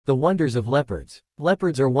The wonders of leopards.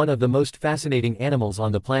 Leopards are one of the most fascinating animals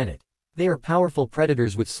on the planet. They are powerful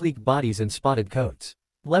predators with sleek bodies and spotted coats.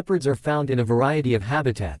 Leopards are found in a variety of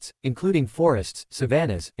habitats, including forests,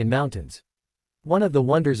 savannas, and mountains. One of the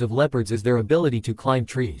wonders of leopards is their ability to climb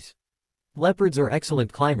trees. Leopards are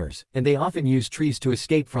excellent climbers, and they often use trees to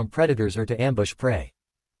escape from predators or to ambush prey.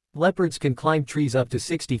 Leopards can climb trees up to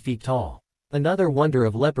 60 feet tall. Another wonder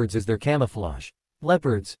of leopards is their camouflage.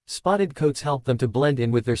 Leopards' spotted coats help them to blend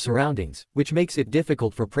in with their surroundings, which makes it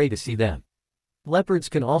difficult for prey to see them. Leopards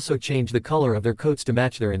can also change the color of their coats to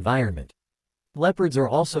match their environment. Leopards are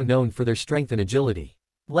also known for their strength and agility.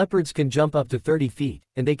 Leopards can jump up to 30 feet,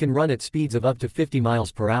 and they can run at speeds of up to 50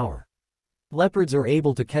 miles per hour. Leopards are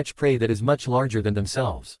able to catch prey that is much larger than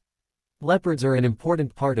themselves. Leopards are an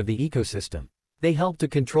important part of the ecosystem. They help to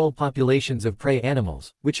control populations of prey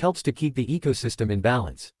animals, which helps to keep the ecosystem in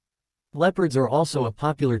balance. Leopards are also a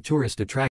popular tourist attraction.